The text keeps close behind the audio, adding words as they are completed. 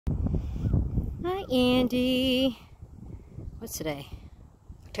Hi, Andy. What's today?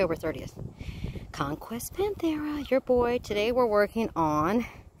 October 30th. Conquest Panthera, your boy. Today we're working on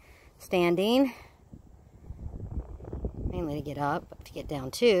standing. Mainly to get up, but to get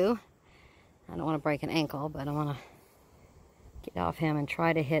down too. I don't want to break an ankle, but I want to get off him and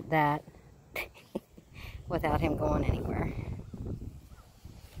try to hit that without him going anywhere.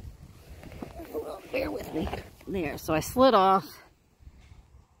 Bear with me. There, so I slid off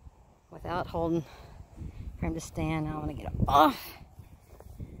without holding for him to stand. Now I'm going to get off.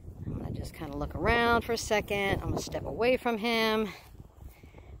 I'm going to just kind of look around for a second. I'm going to step away from him.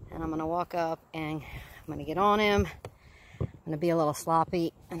 And I'm going to walk up and I'm going to get on him. I'm going to be a little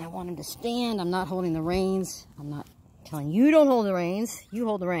sloppy. And I want him to stand. I'm not holding the reins. I'm not telling you don't hold the reins. You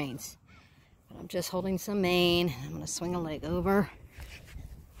hold the reins. But I'm just holding some mane. I'm going to swing a leg over.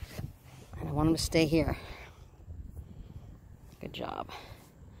 And I want him to stay here. Good job.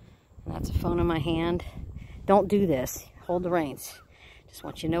 And that's a phone in my hand. Don't do this. Hold the reins. Just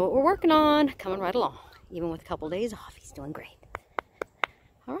want you to know what we're working on. Coming right along. Even with a couple days off, he's doing great.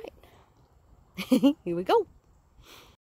 All right. Here we go.